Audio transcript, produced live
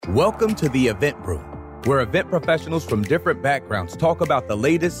Welcome to the Event Brew, where event professionals from different backgrounds talk about the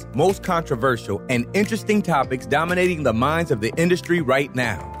latest, most controversial, and interesting topics dominating the minds of the industry right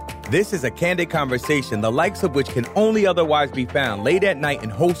now. This is a candid conversation, the likes of which can only otherwise be found late at night in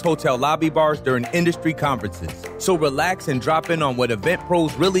host hotel lobby bars during industry conferences. So relax and drop in on what event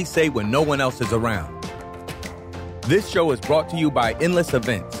pros really say when no one else is around. This show is brought to you by Endless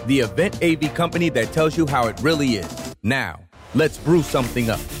Events, the event AV company that tells you how it really is. Now, let's brew something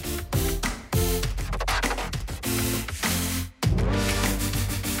up.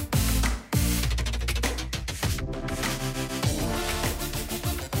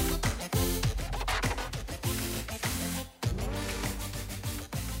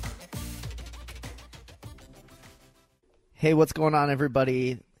 Hey, what's going on,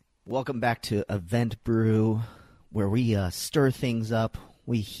 everybody? Welcome back to Event Brew, where we stir things up,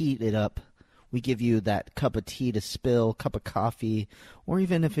 we heat it up, we give you that cup of tea to spill, cup of coffee, or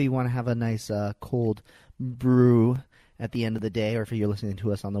even if you want to have a nice cold brew at the end of the day, or if you're listening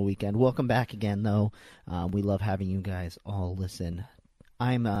to us on the weekend. Welcome back again, though. We love having you guys all listen.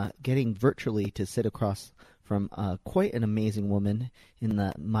 I'm getting virtually to sit across from quite an amazing woman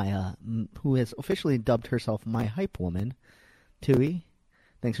in who has officially dubbed herself my hype woman, Tui.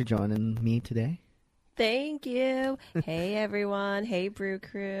 Thanks for joining me today. Thank you. Hey everyone. Hey Brew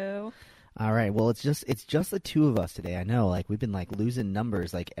Crew. All right. Well, it's just the two of us today. I know, like we've been like losing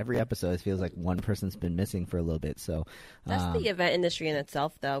numbers. Like every episode, it feels like one person's been missing for a little bit. So that's the event industry in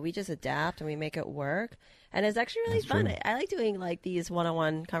itself, though. We just adapt and we make it work, and it's actually really fun. I like doing like these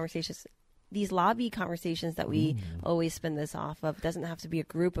one-on-one conversations. These lobby conversations that we always spin this off of. It doesn't have to be a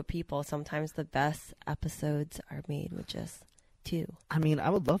group of people. Sometimes the best episodes are made with just two. I mean, I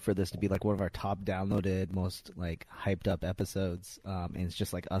would love for this to be like one of our top downloaded, most like hyped up episodes, and it's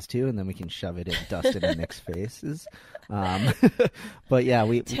just like us two, and then we can shove it in Dustin and Nick's faces. But yeah,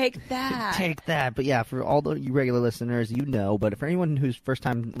 we take that. Take that. But yeah, for all you regular listeners, you know. But for anyone who's first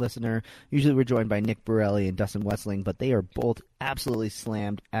time listener, usually we're joined by Nick Borelli and Dustin Westling, but they are both absolutely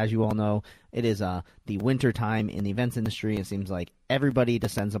slammed, as you all know. It is the winter time in the events industry. It seems like everybody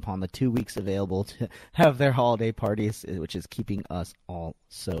descends upon the 2 weeks available to have their holiday parties, which is keeping us all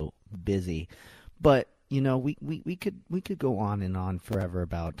so busy. But you know, we could go on and on forever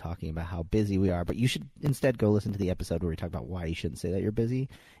about talking about how busy we are, but you should instead go listen to the episode where we talk about why you shouldn't say that you're busy.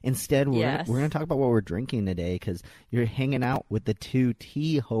 Instead, we're going to talk about what we're drinking today, because you're hanging out with the two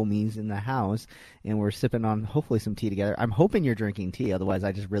tea homies in the house, and we're sipping on hopefully some tea together. I'm hoping you're drinking tea, otherwise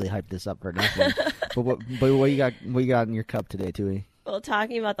I just really hyped this up for nothing. But what you got in your cup today, Tui? Well,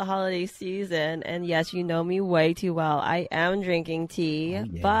 talking about the holiday season, and yes, you know me way too well. I am drinking tea,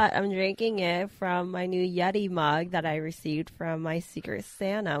 but I'm drinking it from my new Yeti mug that I received from my Secret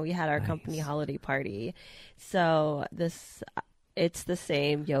Santa. We had our company holiday party. So it's the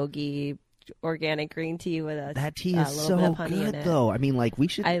same Yogi organic green tea with that tea is so bit of honey good, in it. though. I mean, like we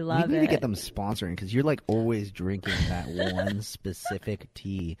need to get them sponsoring, because you're like always drinking that one specific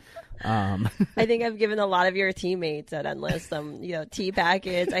tea. I think I've given a lot of your teammates at Endless some, tea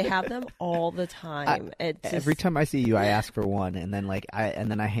packets. I have them all the time. Every time I see you, I ask for one, and then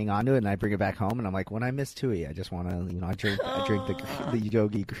I hang on to it and I bring it back home, and I'm like, when I miss Tui, I just want to, I drink the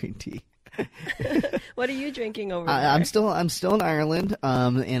Yogi green tea. What are you drinking over there? I'm still in Ireland,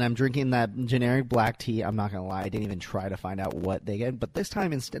 and I'm drinking that generic black tea. I'm not gonna lie, I didn't even try to find out what they get. But this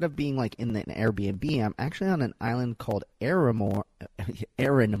time, instead of being like in an Airbnb, I'm actually on an island called Aranmore.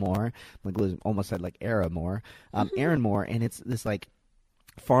 Almost said like Aranmore, Aranmore, and it's this like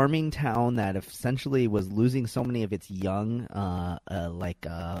farming town that essentially was losing so many of its young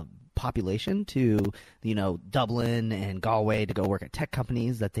population to Dublin and Galway to go work at tech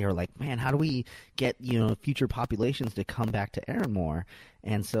companies, that they were like, man, how do we get future populations to come back to Aranmore?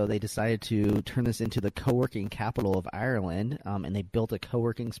 And so they decided to turn this into the co-working capital of Ireland, and they built a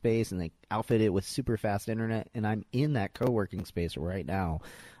co-working space and they outfitted it with super fast internet, and I'm in that co-working space right now.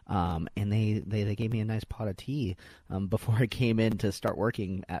 And they gave me a nice pot of tea before I came in to start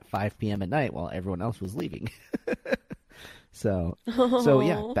working at 5 p.m. at night while everyone else was leaving. So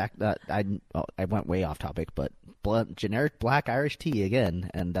yeah, I went way off topic, but generic black Irish tea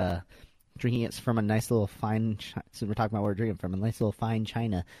again, and drinking it from a nice little fine. So we're talking about what we're drinking from a nice little fine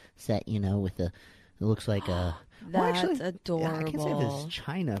china set, with it looks like a. That's adorable. Yeah, I can't say if it's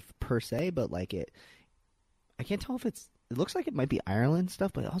china per se, but like I can't tell if it looks like it might be Ireland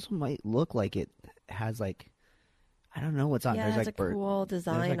stuff, but it also might look like it has like, I don't know what's on. Yeah, there's like like cool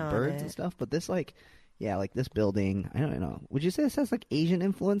design on birds it and stuff, but this like. Yeah, like this building, I don't know. Would you say this has like Asian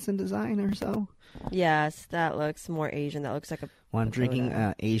influence in design or so? Yes, that looks more Asian. That looks like a. Well, I'm drinking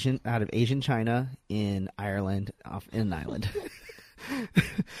Asian out of Asian China in Ireland, in an island.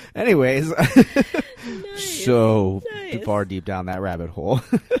 Anyways, Nice. so Nice. far deep down that rabbit hole.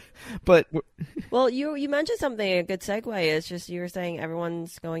 But Well, you mentioned something. A good segue is just you were saying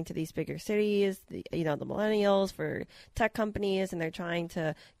everyone's going to these bigger cities, the millennials for tech companies, and they're trying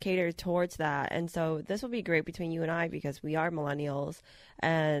to cater towards that. And so this will be great between you and I because we are millennials.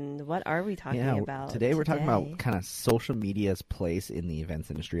 And what are we talking about today we're talking about kind of social media's place in the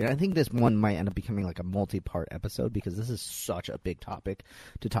events industry. And I think this one might end up becoming like a multi-part episode because this is such a big topic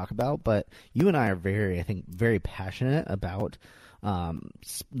to talk about. But you and I are very passionate about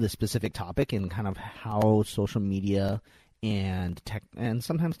the specific topic and kind of how social media and tech and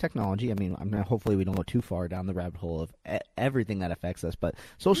sometimes technology. I mean, hopefully we don't go too far down the rabbit hole of everything that affects us, but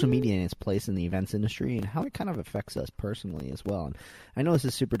social media and its place in the events industry and how it kind of affects us personally as well. And I know this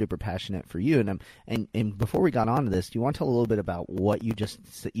is super duper passionate for you. And before we got on to this, do you want to tell a little bit about what you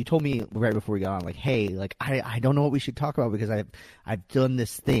told me right before we got on, like, hey, like I don't know what we should talk about because I've done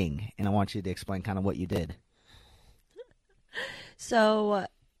this thing, and I want you to explain kind of what you did. So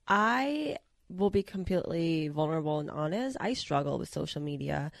I will be completely vulnerable and honest. I struggle with social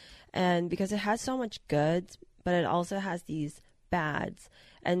media, and because it has so much goods, but it also has these bads.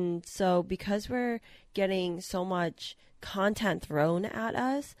 And so because we're getting so much content thrown at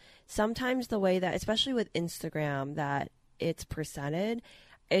us, sometimes the way that, especially with Instagram, that it's presented,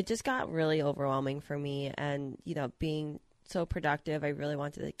 it just got really overwhelming for me. And, being so productive, I really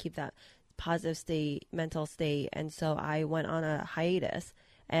wanted to keep that positive mental state. And so I went on a hiatus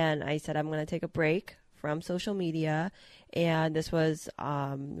and I said, I'm going to take a break from social media. And this was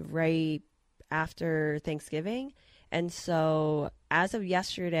right after Thanksgiving. And so as of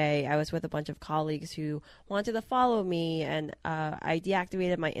yesterday, I was with a bunch of colleagues who wanted to follow me, and I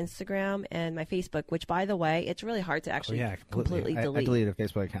deactivated my Instagram and my Facebook, which, by the way, it's really hard to actually completely delete. I deleted a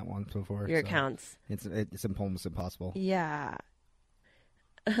Facebook account once before. Your accounts. It's almost impossible. Yeah.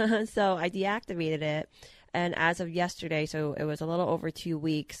 So I deactivated it. And as of yesterday, so it was a little over 2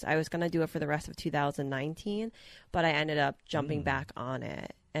 weeks, I was going to do it for the rest of 2019, but I ended up jumping back on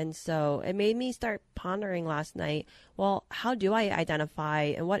it. And so it made me start pondering last night, well, how do I identify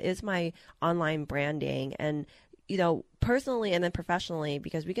and what is my online branding? And, personally and then professionally,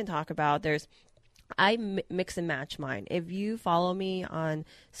 because we can talk about I mix and match mine. If you follow me on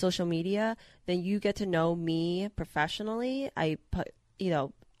social media, then you get to know me professionally. I put,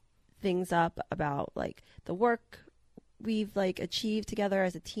 things up about like the work we've like achieved together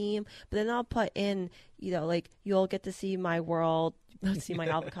as a team, but then I'll put in, like you'll get to see my world, see my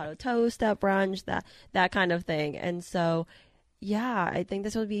avocado toast at brunch, that kind of thing. And so, yeah, I think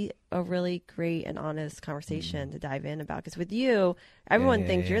this would be a really great and honest conversation to dive in about. Because with you, everyone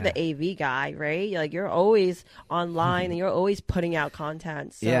thinks you're the AV guy, right? Like you're always online and you're always putting out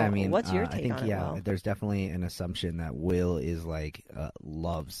content. So yeah, I mean, what's your take on it, Will? There's definitely an assumption that Will is like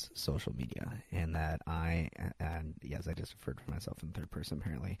loves social media, and that yes, I just referred to myself in third person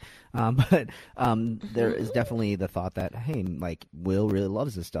apparently. But there is definitely the thought that, hey, like Will really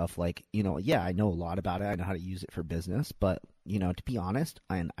loves this stuff. Like, I know a lot about it. I know how to use it for business, but to be honest,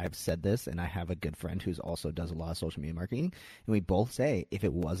 and I've said this, and I have a good friend who's also does a lot of social media marketing, and we both say if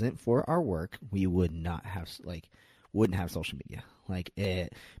it wasn't for our work, we wouldn't have social media. Like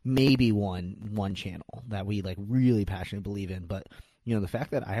it maybe one channel that we like really passionately believe in, but the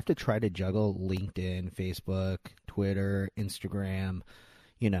fact that I have to try to juggle LinkedIn, Facebook, Twitter, Instagram,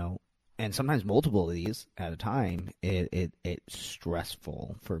 and sometimes multiple of these at a time, it's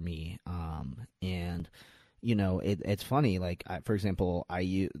stressful for me. And it's funny. Like, for example,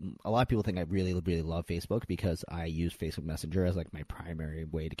 a lot of people think I really, really love Facebook because I use Facebook Messenger as like my primary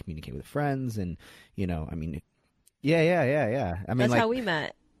way to communicate with friends. And, I mean, yeah. I mean, that's like, how we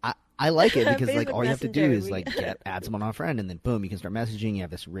met. I like it because like all you have to do Messenger, is like add someone on a friend, and then boom, you can start messaging. You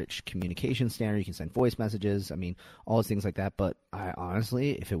have this rich communication standard. You can send voice messages. I mean, all those things like that. But I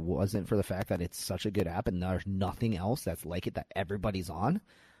honestly, if it wasn't for the fact that it's such a good app and there's nothing else that's like it that everybody's on,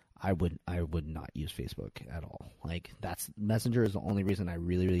 I would not use Facebook at all. Like Messenger is the only reason I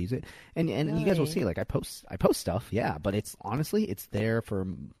really, really use it. And Really? You guys will see, like I post stuff, yeah, but it's honestly it's there for,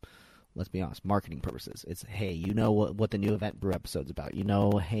 let's be honest, marketing purposes. It's, hey, what the new Event Brew episode's about.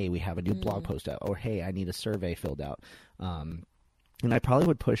 Hey, we have a new blog post out, or hey, I need a survey filled out. And I probably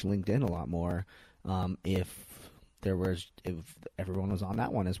would push LinkedIn a lot more if everyone was on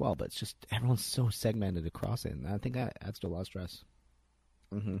that one as well. But it's just everyone's so segmented across it, and I think that adds to a lot of stress.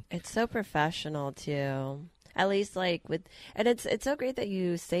 Mm-hmm. It's so professional too. At least like and it's so great that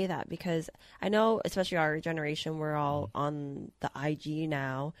you say that, because I know, especially our generation, we're all on the IG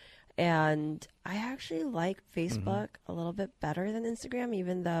now, and I actually like Facebook a little bit better than Instagram,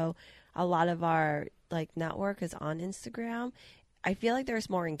 even though a lot of our like network is on Instagram. I feel like there's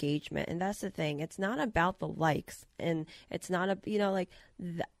more engagement, and that's the thing. It's not about the likes, and it's not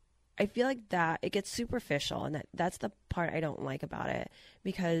I feel like that it gets superficial, and that's the part I don't like about it,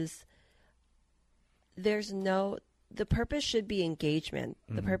 because the purpose should be engagement.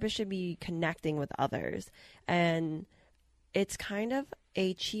 The purpose should be connecting with others, and it's kind of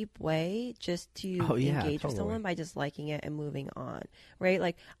a cheap way just to engage with someone by just liking it and moving on, right?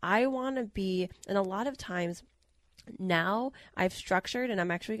 Like, I want to be, and a lot of times now I've structured, and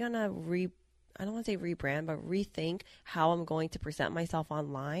I'm actually going to I don't want to say rebrand, but rethink how I'm going to present myself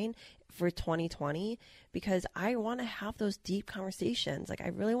online for 2020, because I want to have those deep conversations. Like, I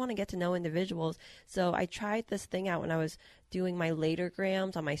really want to get to know individuals. So I tried this thing out when I was doing my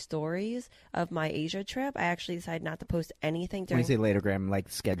latergrams on my stories of my Asia trip. I actually decided not to post anything during. When you say latergram, like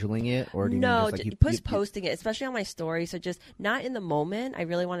scheduling it, or do you no, mean just like posting it, especially on my story. So just not in the moment. I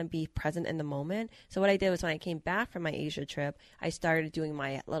really want to be present in the moment. So what I did was, when I came back from my Asia trip, I started doing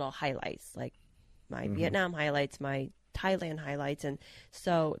my little highlights, like my Vietnam highlights, my Thailand highlights. And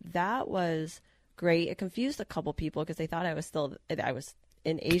so that was great. It confused a couple people because they thought I was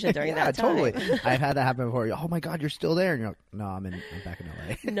in Asia during that time. Totally. I've had that happen before. Oh my God, you're still there. And you're like, no, I'm back in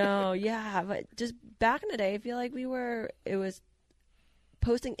LA. No, yeah. But just back in the day, I feel like it was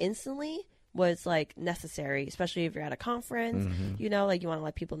posting instantly was like necessary, especially if you're at a conference, like you want to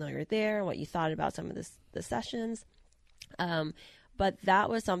let people know you're there and what you thought about some of the sessions. But that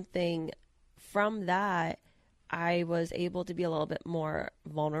was something from that, I was able to be a little bit more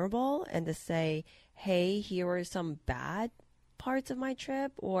vulnerable and to say, hey, here were some bad parts of my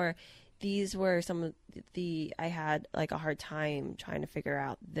trip, or these were some of I had like a hard time trying to figure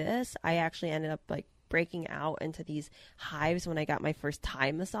out this. I actually ended up like breaking out into these hives when I got my first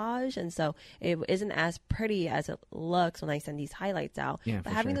Thai massage. And so it isn't as pretty as it looks when I send these highlights out. Yeah,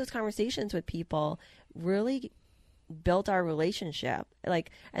 but having those conversations with people really built our relationship. And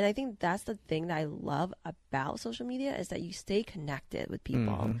I think that's the thing that I love about social media, is that you stay connected with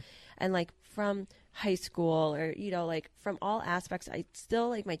people. And like from high school, or like from all aspects, I still,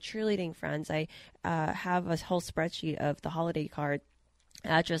 like my cheerleading friends, I have a whole spreadsheet of the holiday card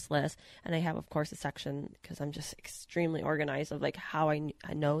address list, and I have, of course, a section, because I'm just extremely organized, of like how I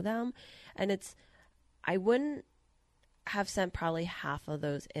know them. And I wouldn't have sent probably half of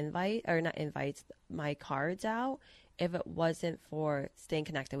those my cards out, if it wasn't for staying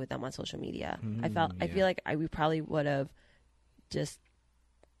connected with them on social media. I feel like we probably would have just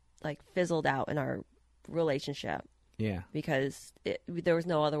like fizzled out in our relationship. Yeah. Because there was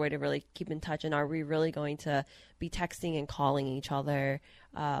no other way to really keep in touch. And are we really going to be texting and calling each other?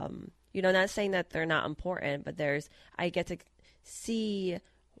 Not saying that they're not important, but I get to see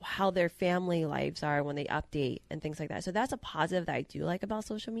how their family lives are when they update and things like that. So that's a positive that I do like about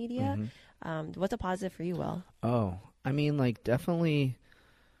social media. What's a positive for you, Will? Oh, I mean, like, definitely.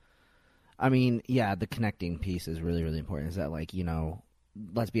 I mean, yeah, the connecting piece is really, really important. Is that, like,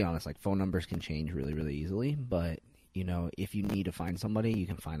 let's be honest, like, phone numbers can change really, really easily. But, if you need to find somebody, you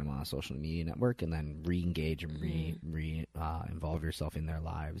can find them on a social media network and then re-engage and involve yourself in their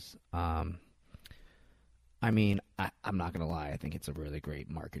lives. I mean, I'm not going to lie. I think it's a really great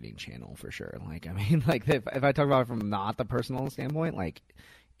marketing channel for sure. Like, I mean, like, if I talk about it from not the personal standpoint, like,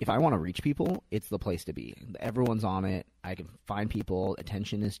 if I want to reach people, it's the place to be. Everyone's on it. I can find people.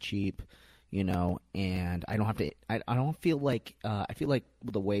 Attention is cheap, and I don't have to, I don't feel like, I feel like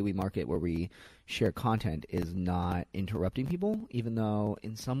the way we market, where we share content, is not interrupting people, even though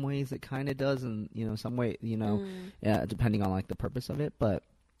in some ways it kind of does, and, some way, depending on like the purpose of it. But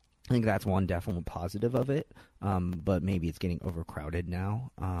I think that's one definite positive of it, but maybe it's getting overcrowded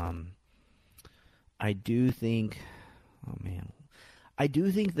now. I do think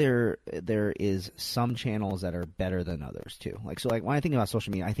there is some channels that are better than others too. Like, so like when I think about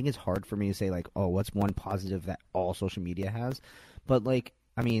social media, I think it's hard for me to say like, oh, what's one positive that all social media has? But like,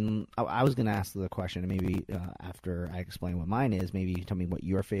 I mean, I was going to ask the question, and maybe after I explain what mine is, maybe you can tell me what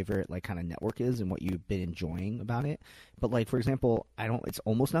your favorite like kind of network is and what you've been enjoying about it. But like, for example, it's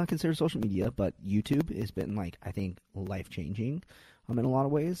almost not considered social media, but YouTube has been like, I think, life-changing in a lot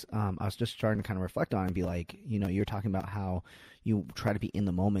of ways. I was just starting to kind of reflect on it and be like, you're talking about how you try to be in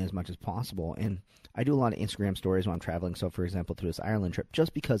the moment as much as possible. And I do a lot of Instagram stories when I'm traveling. So, for example, through this Ireland trip,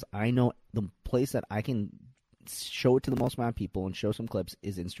 just because I know the place that I can show it to the most amount of people and show some clips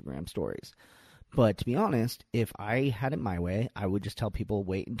is Instagram stories. But to be honest, if I had it my way, I would just tell people,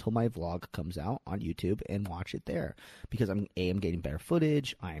 wait until my vlog comes out on YouTube and watch it there, because I'm getting better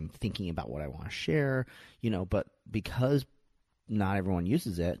footage. I'm thinking about what I want to share, but because not everyone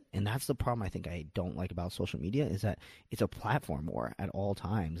uses it. And that's the problem I think I don't like about social media, is that it's a platform war at all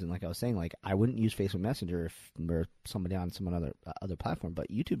times. And like I was saying, like, I wouldn't use Facebook Messenger if we're somebody on some other platform,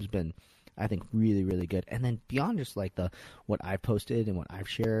 but YouTube's been, I think, really, really good. And then beyond just like what I've posted and what I've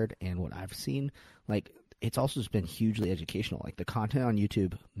shared and what I've seen, like, it's also just been hugely educational. Like, the content on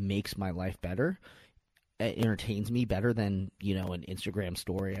YouTube makes my life better. It entertains me better than, you know, an Instagram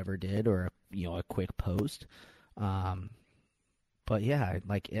story ever did, or, you know, a quick post. But yeah,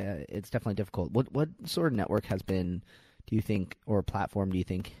 like, it's definitely difficult. What sort of network has been, do you think, or platform do you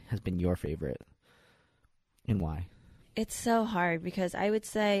think has been your favorite, and why? It's so hard because I would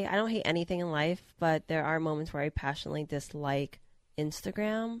say I don't hate anything in life, but there are moments where I passionately dislike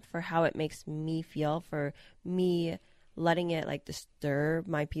Instagram for how it makes me feel, for me letting it like disturb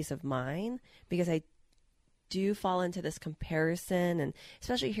my peace of mind, because I do fall into this comparison, and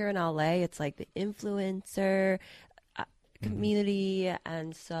especially here in LA, it's like the influencer community.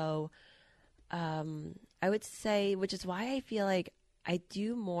 And so I would say, which is why I feel like I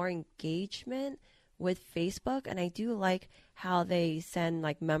do more engagement with Facebook, and I do like how they send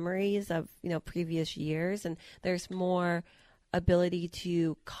like memories of, you know, previous years, and there's more ability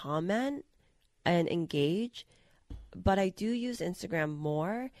to comment and engage. But I do use Instagram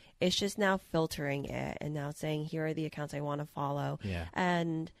more. It's just now filtering it and now saying, here are the accounts I want to follow. Yeah.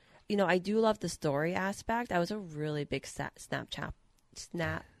 And, you know, I do love the story aspect. I was a really big Snapchatter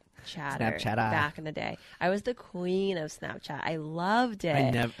back in the day. I was the queen of Snapchat. I loved it.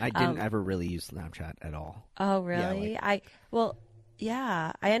 I didn't ever really use Snapchat at all. Oh, really?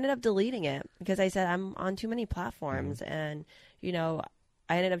 Yeah, I ended up deleting it because I said I'm on too many platforms, and, you know,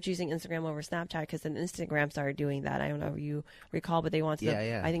 I ended up choosing Instagram over Snapchat because then Instagram started doing that. I don't know if you recall, but they wanted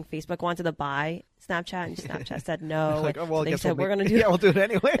to, I think Facebook wanted to buy Snapchat, and Snapchat said no. Like, oh, well, they said, we're going to do Yeah, we'll do it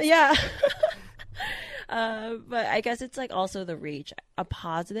anyway. Yeah. But I guess it's like also the reach. A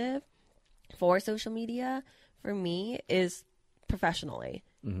positive for social media for me is professionally.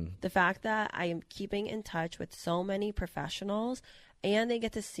 Mm-hmm. The fact that I am keeping in touch with so many professionals, and they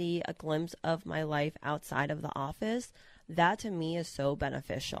get to see a glimpse of my life outside of the office, that to me is so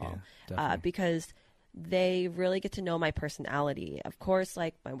beneficial. Because they really get to know my personality. Of course,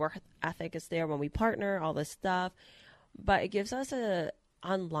 like, my work ethic is there when we partner, all this stuff, but it gives us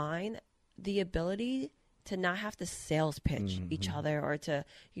online the ability to not have to sales pitch each other, or to,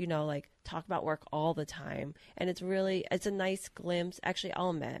 you know, like, talk about work all the time. And it's a nice glimpse. Actually,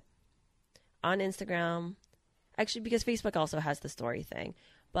 I'll admit, on Instagram, actually, because Facebook also has the story thing,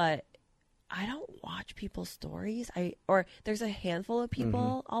 but I don't watch people's stories. Or there's a handful of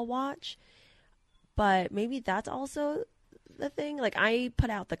people I'll watch, but maybe that's also the thing. Like, I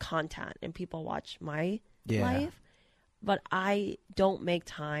put out the content and people watch my life, but I don't make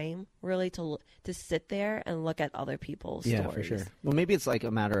time really to sit there and look at other people's stories. Yeah, for sure. Well, maybe it's like a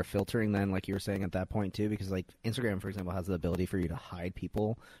matter of filtering then, like you were saying at that point too, because like Instagram, for example, has the ability for you to hide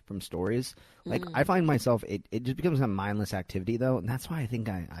people from stories. Like, I find myself, it just becomes a mindless activity though, and that's why I think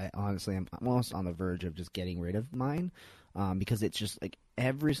I honestly am almost on the verge of just getting rid of mine, because it's just like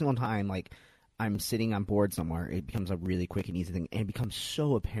every single time, like, I'm sitting on board somewhere, it becomes a really quick and easy thing, and it becomes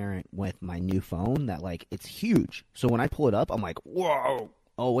so apparent with my new phone that, like, it's huge. So when I pull it up, I'm like, whoa,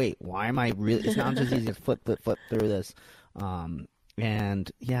 oh wait, why am I really? It's not just easy to flip through this.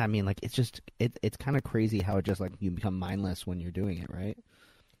 And yeah, I mean, like, it's just it's kind of crazy how it just, like, you become mindless when you're doing it, right?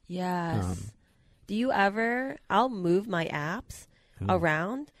 Yes. Do you ever? I'll move my apps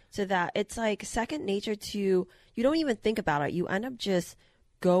around so that it's like second nature to you. Don't even think about it. You end up just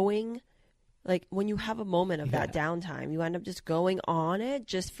going. Like, when you have a moment of that downtime, you end up just going on it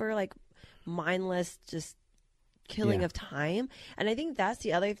just for, like, mindless, just killing of time. And I think that's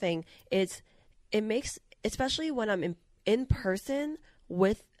the other thing. It makes, especially when I'm in person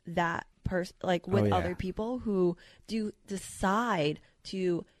with that person, like, with other people who do decide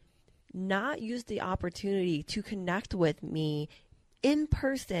to not use the opportunity to connect with me in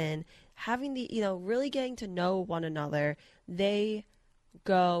person, having the, you know, really getting to know one another. They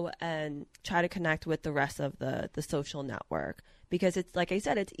go and try to connect with the rest of the social network, because it's, like I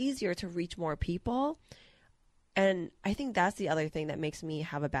said, it's easier to reach more people. And I think that's the other thing that makes me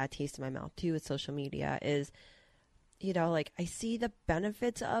have a bad taste in my mouth too with social media is, you know, like, I see the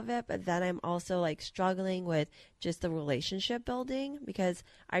benefits of it, but then I'm also, like, struggling with just the relationship building, because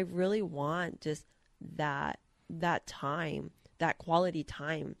I really want just that time, that quality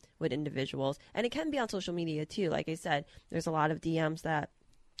time with individuals. And it can be on social media too. Like I said, there's a lot of DMs that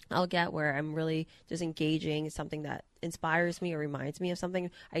I'll get where I'm really just engaging something that inspires me or reminds me of something.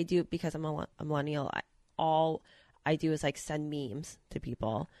 I do it because I'm a millennial. I do is like send memes to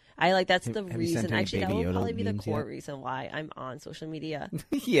people. I like that's the reason. Actually, that will probably be the core reason why I'm on social media.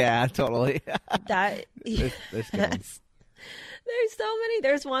 Yeah, totally. That there's so many.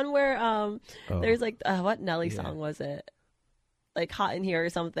 There's one where there's like what Nelly song was it? Like Hot in Here or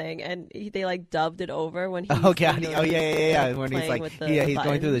something, and they like dubbed it over when he. Oh god! Yeah. When he's like, he's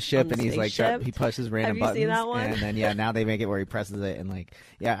going through the ship and he's like, he pushes random buttons. Have you seen that one? And then now they make it where he presses it and like,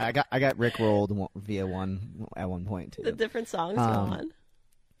 I got rickrolled via one at one point too. The different songs go on.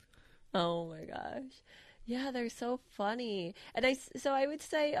 Oh my gosh, yeah, they're so funny. And I would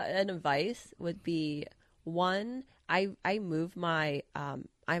say an advice would be one. I move my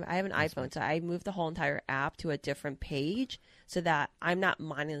I have an iPhone, so I move the whole entire app to a different page so that I'm not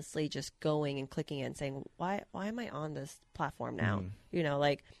mindlessly just going and clicking it and saying, why am I on this platform now? You know,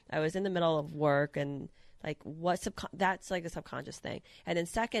 like I was in the middle of work and like that's like a subconscious thing. And then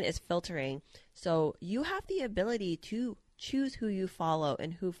second is filtering. So you have the ability to choose who you follow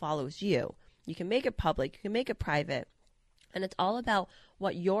and who follows you. You can make it public, you can make it private. And it's all about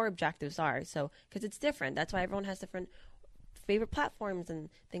what your objectives are. So, because it's different. That's why everyone has different favorite platforms and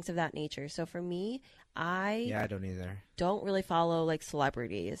things of that nature. So for me, I don't either. Don't really follow like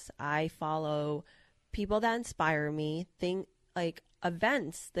celebrities. I follow people that inspire me. Like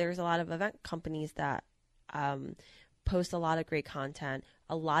events. There's a lot of event companies that post a lot of great content,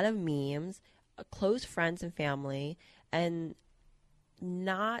 a lot of memes, close friends and family, and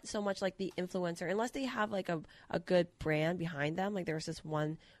not so much like the influencer unless they have like a good brand behind them. Like there was this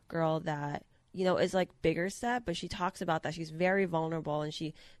one girl that, you know, is like bigger set, but she talks about that. She's very vulnerable and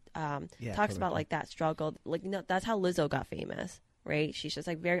she talks about like that struggle. Like, you know, that's how Lizzo got famous, right? She's just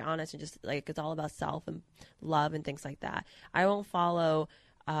like very honest and just like, it's all about self and love and things like that. I won't follow,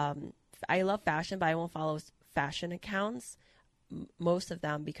 I love fashion, but I won't follow fashion accounts, most of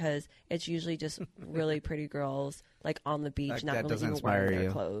them, because it's usually just really pretty girls like on the beach, not really even wearing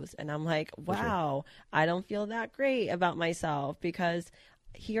their clothes. And I'm like, wow, I don't feel that great about myself because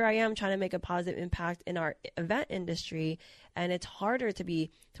here I am trying to make a positive impact in our event industry. And it's harder to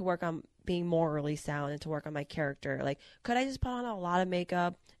work on being morally sound and to work on my character. Like, could I just put on a lot of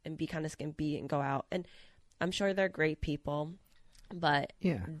makeup and be kind of skimpy and go out? And I'm sure they're great people. But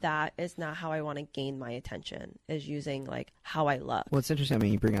that is not how I want to gain my attention, is using like how I look. Well, it's interesting. I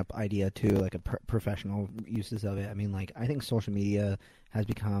mean, you bring up idea too, like a professional uses of it. I mean, like I think social media has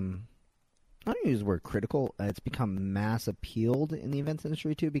become, I don't use the word critical, it's become mass appealed in the events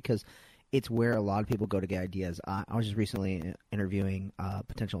industry too, because it's where a lot of people go to get ideas. I was just recently interviewing a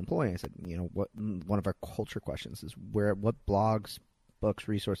potential employee. I said, you know, one of our culture questions is what blogs, books,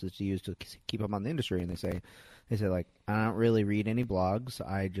 resources to use to keep up on the industry, and they say like, I don't really read any blogs,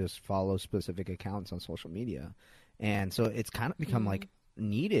 I just follow specific accounts on social media. And so it's kind of become like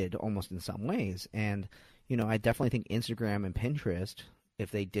needed almost in some ways. And you know, I definitely think Instagram and Pinterest, if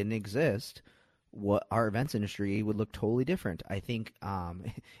they didn't exist, what our events industry would look totally different. I think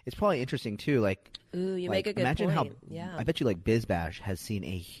it's probably interesting too, like, ooh, you make a good imagine point. I bet you like BizBash has seen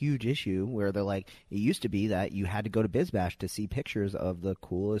a huge issue where they're like, it used to be that you had to go to BizBash to see pictures of the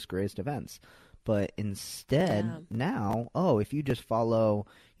coolest, greatest events. But instead now, if you just follow,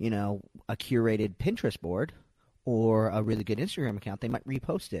 you know, a curated Pinterest board or a really good Instagram account, they might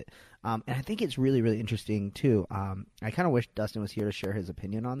repost it. And I think it's really, really interesting, too. I kind of wish Dustin was here to share his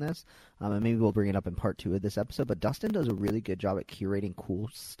opinion on this. And maybe we'll bring it up in part 2 of this episode. But Dustin does a really good job at curating cool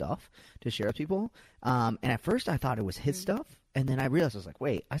stuff to share with people. And at first I thought it was his stuff. And then I realized, I was like,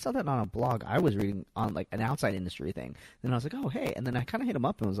 wait, I saw that on a blog I was reading on, like, an outside industry thing. Then I was like, oh, hey. And then I kind of hit him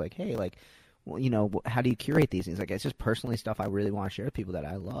up and was like, hey, like, well, you know, how do you curate these things? Like, it's just personally stuff I really want to share with people that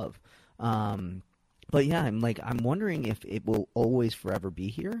I love. But yeah, I'm wondering if it will always forever be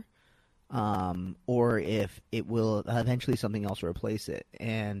here, or if it will eventually something else replace it.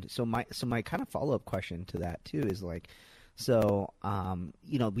 And so my kind of follow-up question to that too is like, so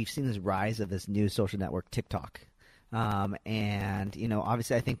you know, we've seen this rise of this new social network, TikTok. And you know,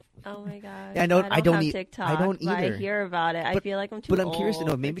 obviously, I think. Oh my gosh! I don't have TikTok. I don't either. I hear about it. I feel like I'm too old. But I'm curious to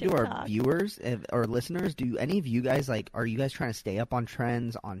know, maybe to our viewers or listeners, do any of you guys are you guys trying to stay up on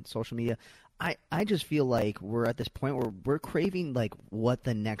trends on social media? I just feel like we're at this point where we're craving like what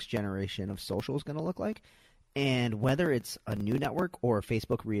the next generation of social is going to look like. And whether it's a new network or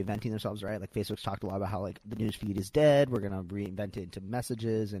Facebook reinventing themselves, right? Like Facebook's talked a lot about how like the news feed is dead. We're going to reinvent it into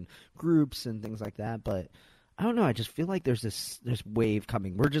messages and groups and things like that. But I don't know. I just feel like there's this wave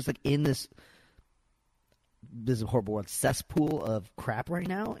coming. We're just like in this is a horrible word, cesspool of crap right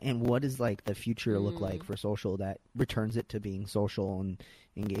now. And what does like the future look like for social that returns it to being social and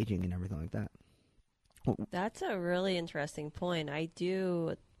engaging and everything like that? That's a really interesting point. I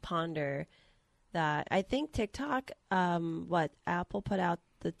do ponder that I think TikTok, Apple put out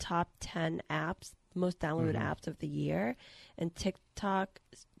the top 10 apps, most downloaded apps of the year, and TikTok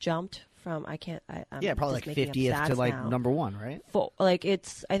jumped from probably like 50th to like number 1, right? I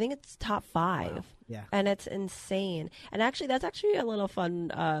think it's top 5. Wow. Yeah, and it's insane. And actually, that's actually a little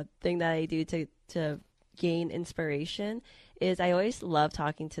fun thing that I do to gain inspiration. Is I always love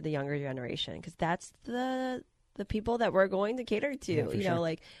talking to the younger generation because that's the people that we're going to cater to. Yeah, you sure. know,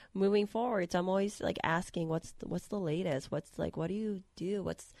 like moving forward. So I'm always like asking, what's the latest? What do you do?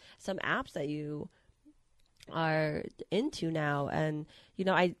 What's some apps that you are into now? And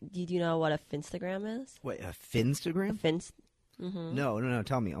did you know what a Finstagram is? Wait, a Finstagram? No,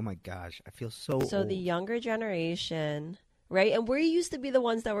 tell me. Oh my gosh, I feel so old. The younger generation, right? And we used to be the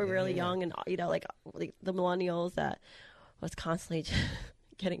ones that were really young, and like the millennials that was constantly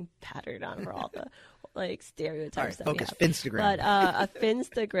getting pattered on for all the like stereotypes. All right, focus. Finstagram. But a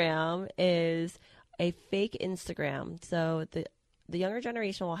Finstagram is a fake Instagram. So the younger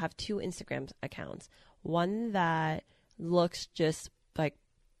generation will have 2 Instagram accounts. One that looks just like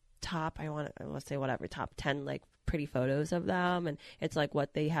top 10 like pretty photos of them, and it's like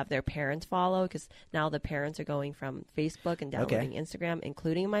what they have their parents follow, because now the parents are going from Facebook and downloading Instagram,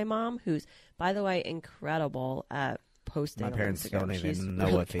 including my mom, who's, by the way, incredible at posting. My parents on Instagram. don't even know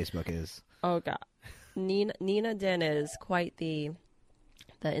what Facebook is. Oh god, Nina Din is quite the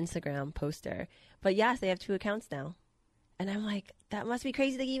Instagram poster. But yes, they have 2 accounts now, and I'm like, that must be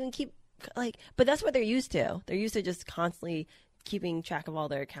crazy. They even keep but that's what they're used to. They're used to just constantly keeping track of all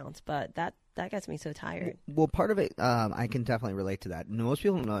their accounts, but that gets me so tired. Well, part of it, I can definitely relate to that. Most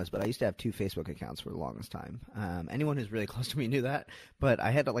people don't know this, but I used to have 2 Facebook accounts for the longest time. Anyone who's really close to me knew that, but I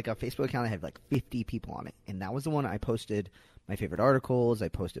had like a Facebook account that had like 50 people on it, and that was the one I posted my favorite articles. I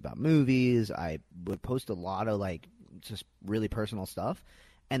posted about movies. I would post a lot of like just really personal stuff,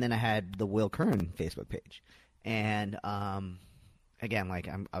 and then I had the Will Curran Facebook page, and again, like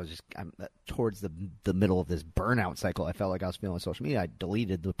I'm towards the middle of this burnout cycle. I felt like I was feeling with social media. I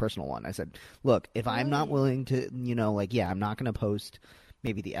deleted the personal one. I said, look, if I'm not willing to, I'm not going to post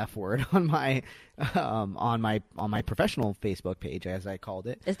maybe the F word on my on my professional Facebook page, as I called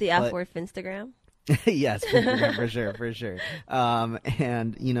it. Is the F word Finstagram? Yes, for sure.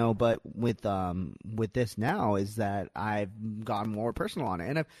 And but with this now is that I've gone more personal on it,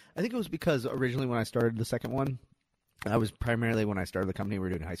 and I think it was because originally when I started the second one, I was primarily, when I started the company, we were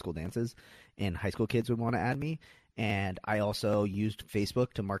doing high school dances, and high school kids would want to add me. And I also used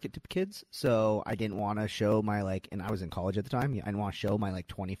Facebook to market to kids. So I didn't want to show my, and I was in college at the time. I didn't want to show my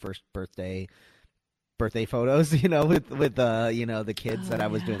 21st birthday photos, with the kids that I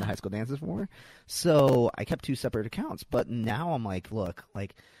was doing the high school dances for. So I kept 2 separate accounts. But now I'm like, look,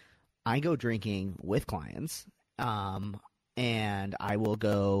 I go drinking with clients, and I will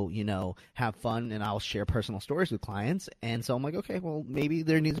go, have fun, and I'll share personal stories with clients. And so I'm like, okay, well, maybe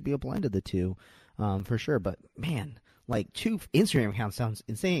there needs to be a blend of the 2, for sure. But man, 2 Instagram accounts sounds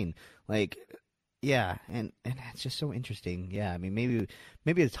insane. Yeah, and it's just so interesting. Yeah, I mean,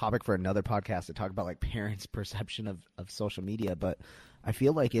 maybe a topic for another podcast to talk about parents' perception of social media. But I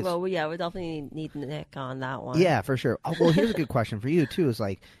feel like it's... Well, yeah, we definitely need Nick on that one. Yeah, for sure. Oh, well, here's a good question for you too. Is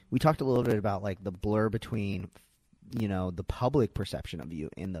we talked a little bit about the blur between the public perception of you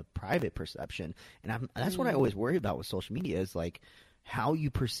and the private perception. And that's what I always worry about with social media is how you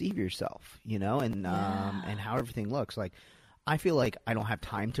perceive yourself, and how everything looks. I feel like I don't have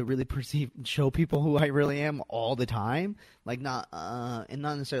time to really show people who I really am all the time. Not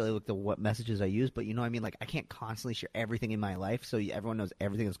necessarily what messages I use, but I mean, I can't constantly share everything in my life so everyone knows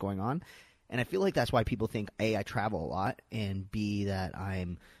everything that's going on. And I feel like that's why people think, A, I travel a lot, and B, that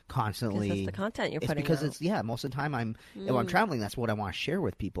I'm constantly... Because that's the content you're putting out. It's most of the time if I'm traveling, that's what I want to share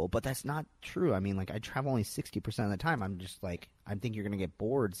with people. But that's not true. I mean, I travel only 60% of the time. I'm just I think you're going to get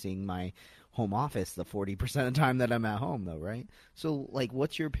bored seeing my home office the 40% of the time that I'm at home, though, right? So,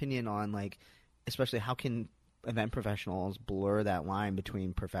 what's your opinion on, especially how can event professionals blur that line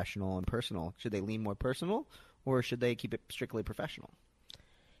between professional and personal? Should they lean more personal, or should they keep it strictly professional?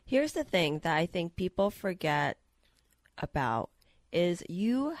 Here's the thing that I think people forget about is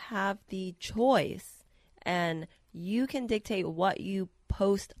you have the choice, and you can dictate what you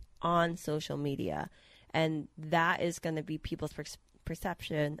post on social media, and that is going to be people's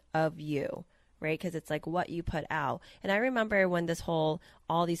perception of you, right? Because it's what you put out. And I remember when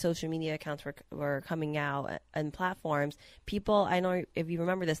all these social media accounts were coming out and platforms, people, I know if you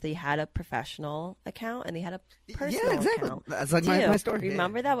remember this, they had a professional account and they had a personal account. That's my story.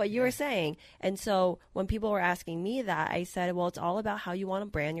 Remember that, what you were saying? And so when people were asking me that, I said, well, it's all about how you want to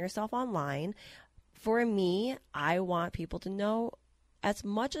brand yourself online. For me, I want people to know as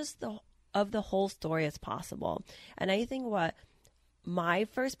much as of the whole story as possible. And I think what my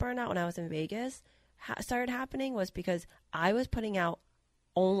first burnout when I was in Vegas started happening was because I was putting out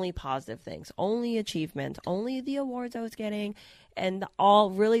only positive things, only achievement, only the awards I was getting, and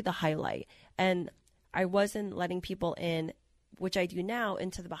really the highlight. And I wasn't letting people in, which I do now,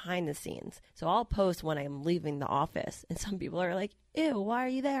 into the behind the scenes. So I'll post when I'm leaving the office, and some people are like, ew, why are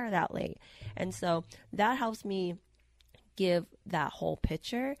you there that late? And so that helps me give that whole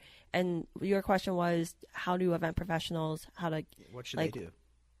picture. And your question was, how do event professionals, what should they do?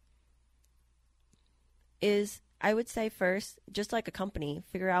 I would say first, just like a company,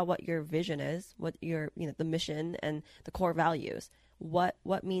 figure out what your vision is, what your, the mission and the core values. What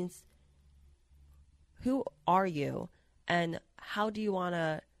means, who are you, and how do you want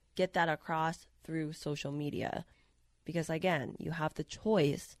to get that across through social media? Because again, you have the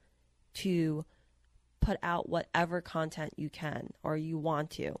choice to put out whatever content you can or you want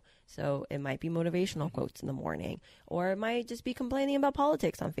to. So it might be motivational quotes in the morning, or it might just be complaining about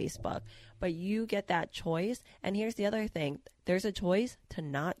politics on Facebook. But you get that choice. And here's the other thing. There's a choice to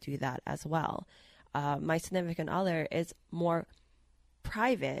not do that as well. My significant other is more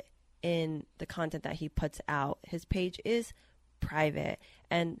private in the content that he puts out. His page is private,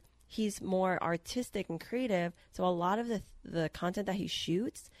 and he's more artistic and creative. So a lot of the content that he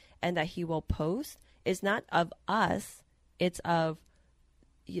shoots and that he will post is not of us. It's of,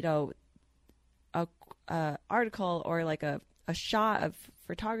 a article or like a shot of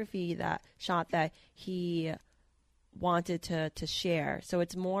photography that he wanted to share. So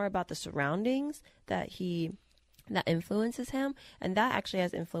it's more about the surroundings that influences him. And that actually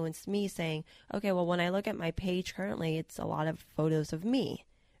has influenced me saying, okay, well, when I look at my page currently, it's a lot of photos of me,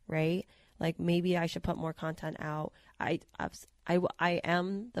 right? Like maybe I should put more content out. I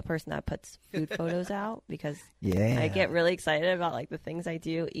am the person that puts food photos out because I get really excited about like the things I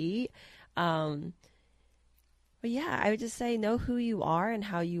do eat. But yeah, I would just say know who you are and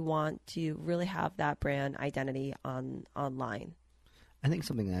how you want to really have that brand identity online. I think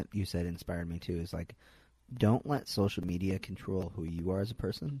something that you said inspired me too is like, don't let social media control who you are as a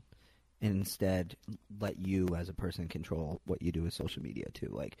person, and instead let you as a person control what you do with social media too.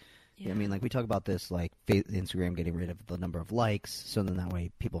 Like, I mean, like we talk about this, like Instagram getting rid of the number of likes, so then that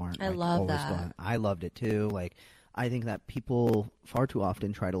way people aren't. I love that. I loved it too. Like, I think that people far too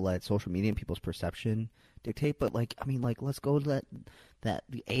often try to let social media and people's perception dictate. But like, I mean, like let's go to that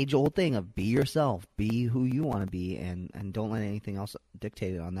the age old thing of be yourself, be who you want to be, and don't let anything else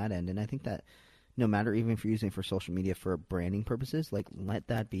dictate it on that end. And I think that no matter even if you're using it for social media for branding purposes, like let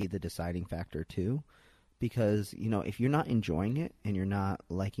that be the deciding factor too. Because, if you're not enjoying it and you're not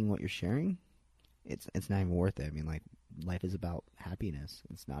liking what you're sharing, it's not even worth it. I mean, like, life is about happiness.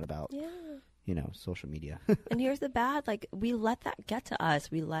 It's not about, social media. And here's the bad. Like, we let that get to us.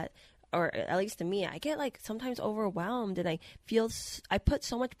 Or at least to me, I get, like, sometimes overwhelmed. And I put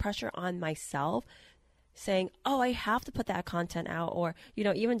so much pressure on myself saying, oh, I have to put that content out. Or,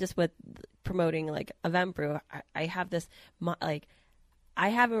 even just with promoting, like, Eventbrite, I have this, like, I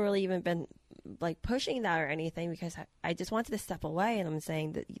haven't really even been like pushing that or anything because I just wanted to step away, and I'm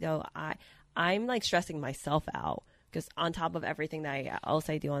saying that I'm like stressing myself out because on top of everything that else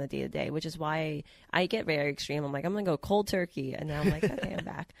I do on a day-to-day, which is why I get very extreme. I'm like, I'm gonna go cold turkey, and now I'm like, okay, I'm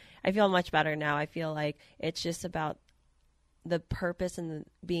back. I feel much better now. I feel like it's just about the purpose and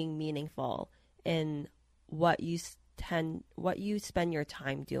being meaningful in what you spend your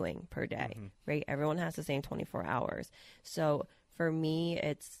time doing per day, right? Everyone has the same 24 hours. So for me,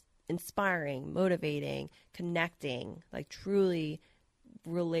 it's inspiring, motivating, connecting, like truly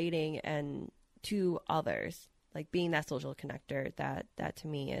relating and to others, like being that social connector that to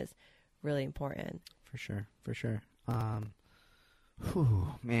me is really important. For sure.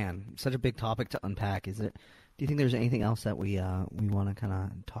 Man, such a big topic to unpack. Do you think there's anything else that we want to kind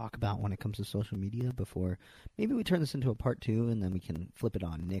of talk about when it comes to social media before maybe we turn this into a part 2 and then we can flip it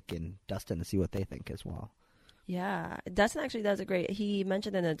on Nick and Dustin to see what they think as well? Yeah, Dustin actually does he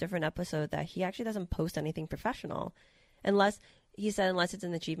mentioned in a different episode that he actually doesn't post anything professional unless it's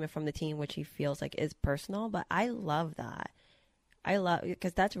an achievement from the team, which he feels like is personal. But I love that.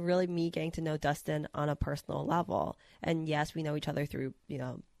 Because that's really me getting to know Dustin on a personal level. And yes, we know each other through,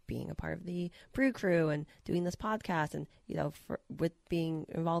 being a part of the Brew Crew and doing this podcast and, with being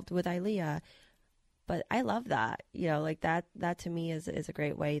involved with ILEA. But I love that, like that to me is a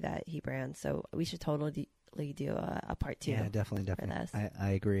great way that he brands. So we should totally do a part 2. Yeah, definitely.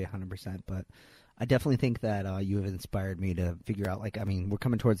 I agree 100%. But I definitely think that you have inspired me to figure out, like, I mean, we're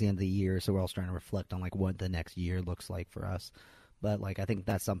coming towards the end of the year, so we're all trying to reflect on like what the next year looks like for us. But like, I think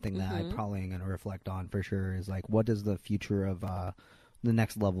that's something that I probably am going to reflect on for sure is like, what does the future of the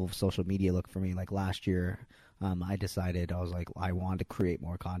next level of social media look for me. Like last year, I decided I was like, I wanted to create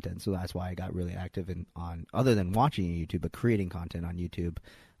more content. So that's why I got really active on other than watching YouTube, but creating content on YouTube.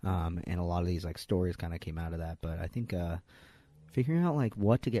 And a lot of these like stories kind of came out of that. But I think figuring out like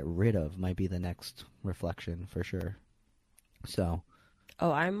what to get rid of might be the next reflection for sure. So.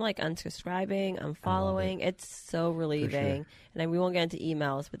 Oh, I'm like unsubscribing, unfollowing. It's so relieving. Sure. And we won't get into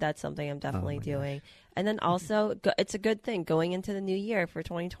emails, but that's something I'm definitely doing. Gosh. And then also, it's a good thing going into the new year for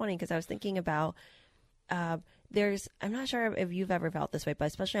 2020, because I was thinking about I'm not sure if you've ever felt this way, but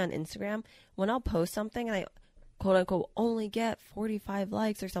especially on Instagram, when I'll post something and I quote unquote only get 45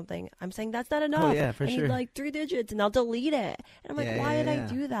 likes or something, I'm saying that's not enough. Oh, yeah, for I need like 3 digits and I'll delete it. And I'm like, why did I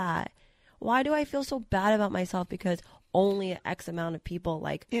do that? Why do I feel so bad about myself because only X amount of people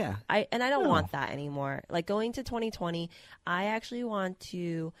like? Yeah. I don't want that anymore. Like going to 2020, I actually want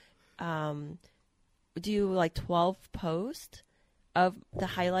to do like 12 posts of the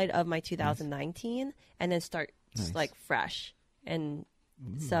highlight of my 2019 and then start like fresh. And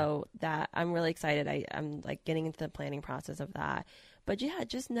so that I'm really excited. I'm like getting into the planning process of that. But yeah,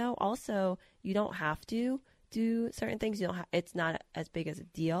 just know also you don't have to do certain things. You don't have, it's not as big as a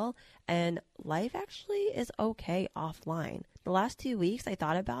deal, and life actually is okay offline. The last 2 weeks I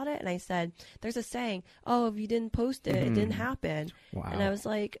thought about it and I said, there's a saying, oh, if you didn't post it, it didn't happen. Wow. And I was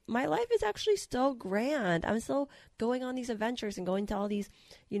like, my life is actually still grand. I'm still going on these adventures and going to all these,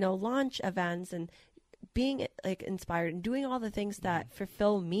 launch events and being like inspired and doing all the things that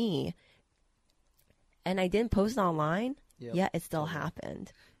fulfill me. And I didn't post it online, yet it still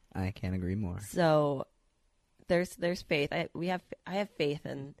happened. I can't agree more. So there's faith. I have faith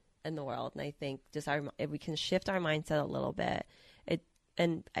in the world, and I think just if we can shift our mindset a little bit,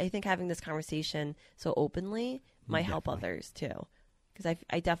 and I think having this conversation so openly might help others too, because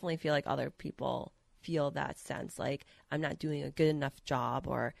I definitely feel like other people feel that sense, like I'm not doing a good enough job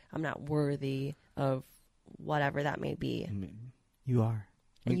or I'm not worthy of whatever that may be. You are,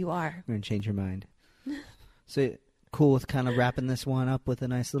 and you are. We're gonna change your mind. So. Cool with kind of wrapping this one up with a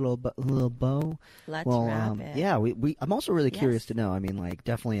nice little bow. Let's wrap it. Yeah, I'm also really curious to know. I mean, like,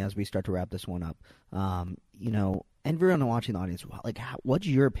 definitely as we start to wrap this one up, and everyone watching the audience, like, what's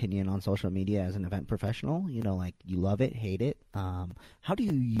your opinion on social media as an event professional? Like, you love it, hate it. How do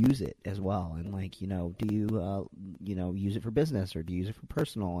you use it as well? And like, do you use it for business or do you use it for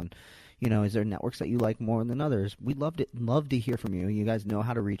personal? And is there networks that you like more than others? We'd love to hear from you. You guys know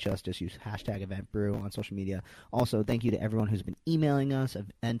how to reach us. Just use #EventBrew on social media. Also, thank you to everyone who's been emailing us,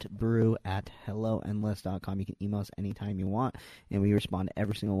 eventbrew@helloendless.com. You can email us anytime you want, and we respond to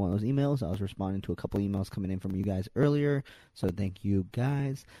every single one of those emails. I was responding to a couple emails coming in from you guys earlier, so thank you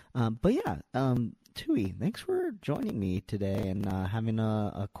guys. Tui, thanks for joining me today and having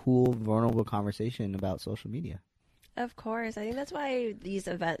a cool, vulnerable conversation about social media. Of course. I think that's why these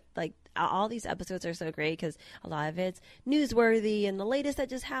all these episodes are so great, because a lot of it's newsworthy and the latest that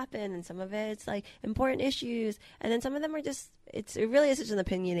just happened, and some of it's like important issues, and then some of them are just, it really is such an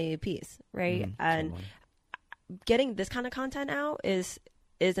opinionated piece, right? And getting this kind of content out is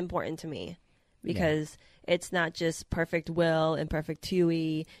important to me, because it's not just perfect Will and perfect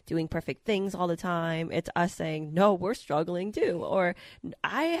Tui doing perfect things all the time. It's us saying, no, we're struggling too. Or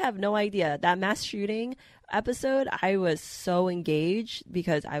I have no idea. That mass shooting episode, I was so engaged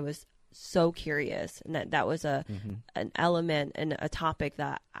because I was so curious. And that was an element and a topic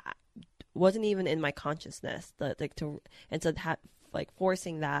that wasn't even in my consciousness.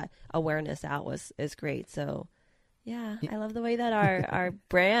 Forcing that awareness out is great. So yeah, I love the way that our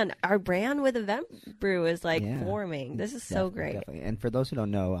brand with Event Brew is forming. This is so great. Definitely. And for those who don't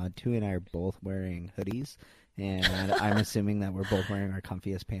know, Tui and I are both wearing hoodies, and I'm assuming that we're both wearing our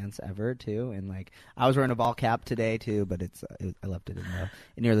comfiest pants ever too. And like, I was wearing a ball cap today too, but I left it in the.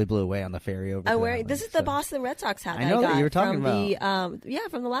 It nearly blew away on the ferry over. This is the Boston Red Sox hat. I know that you were talking about.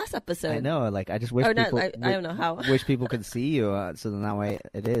 From the last episode. I know. Like, I just wish people. I don't know how. Wish people could see you, so then that way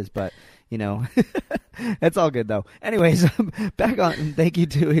it is. But it's all good though. Anyways, back on. Thank you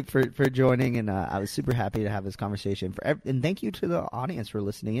Tui for joining, and I was super happy to have this conversation. And thank you to the audience for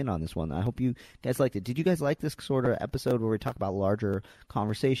listening in on this one. I hope you guys liked it. Did you guys like this sort of episode where we talk about larger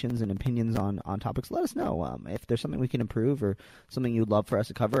conversations and opinions on topics? Let us know if there's something we can improve or something you'd love for us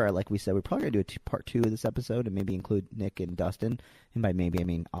to cover. Or like we said, we're probably gonna do part 2 of this episode and maybe include Nick and Dustin. And by maybe, I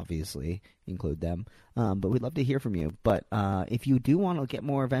mean obviously include them. But we'd love to hear from you. But if you do want to get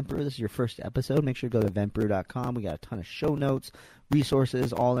more Event Brew, this is your first episode, make sure to go to eventbrew.com. We got a ton of show notes,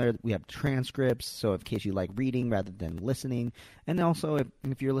 resources all there. We have transcripts, so in case you like reading rather than listening. And also,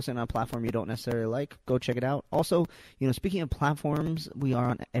 if you're listening on a platform you don't necessarily like, go check it out. Also, speaking of platforms, we are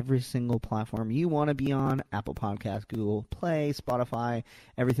on every single platform you want to be on: Apple Podcasts, Google Play, Spotify,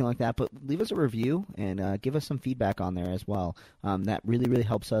 everything like that. But leave us a review and give us some feedback on there as well. That really, really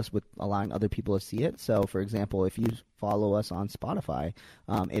helps us with allowing other people to see it. So, for example, if you follow us on Spotify,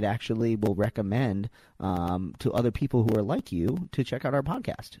 it actually will recommend to other people who are like you to check out our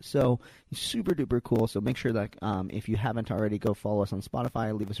podcast. So super duper cool. So make sure that if you haven't already, go follow us on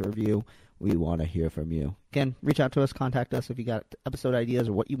Spotify, leave us a review. We want to hear from you. Again, reach out to us, contact us if you got episode ideas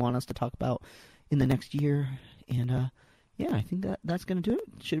or what you want us to talk about in the next year. And I think that's gonna do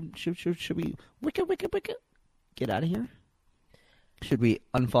it. Should we wicked get out of here? Should we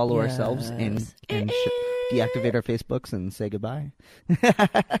unfollow ourselves and deactivate our Facebooks and say goodbye?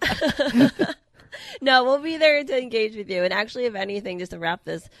 No, we'll be there to engage with you. And actually, if anything, just to wrap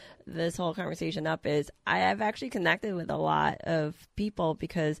this whole conversation up, is I have actually connected with a lot of people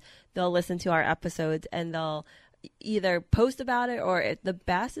because they'll listen to our episodes and they'll either post about it, or the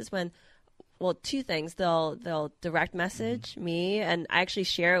best is when, well, two things. They'll direct message me, and I actually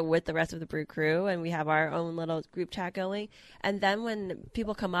share it with the rest of the Brew crew, and we have our own little group chat going. And then when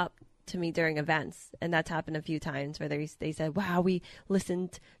people come up to me during events, and that's happened a few times, where they said, wow, we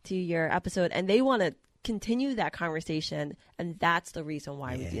listened to your episode, and they want to continue that conversation. And that's the reason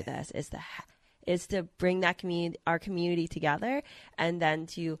why we do this, is to bring that our community together, and then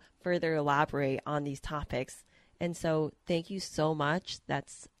to further elaborate on these topics. And so thank you so much.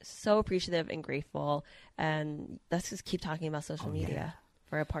 That's so appreciative and grateful. And let's just keep talking about social media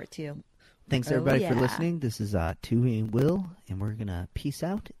for a part 2. Thanks, everybody, for listening. This is Tui and Will, and we're going to peace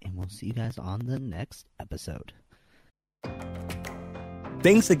out, and we'll see you guys on the next episode.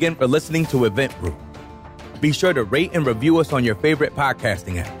 Thanks again for listening to Event Brew. Be sure to rate and review us on your favorite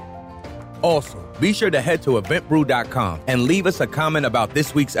podcasting app. Also, be sure to head to eventbrew.com and leave us a comment about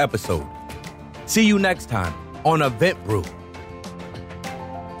this week's episode. See you next time on Event Brew.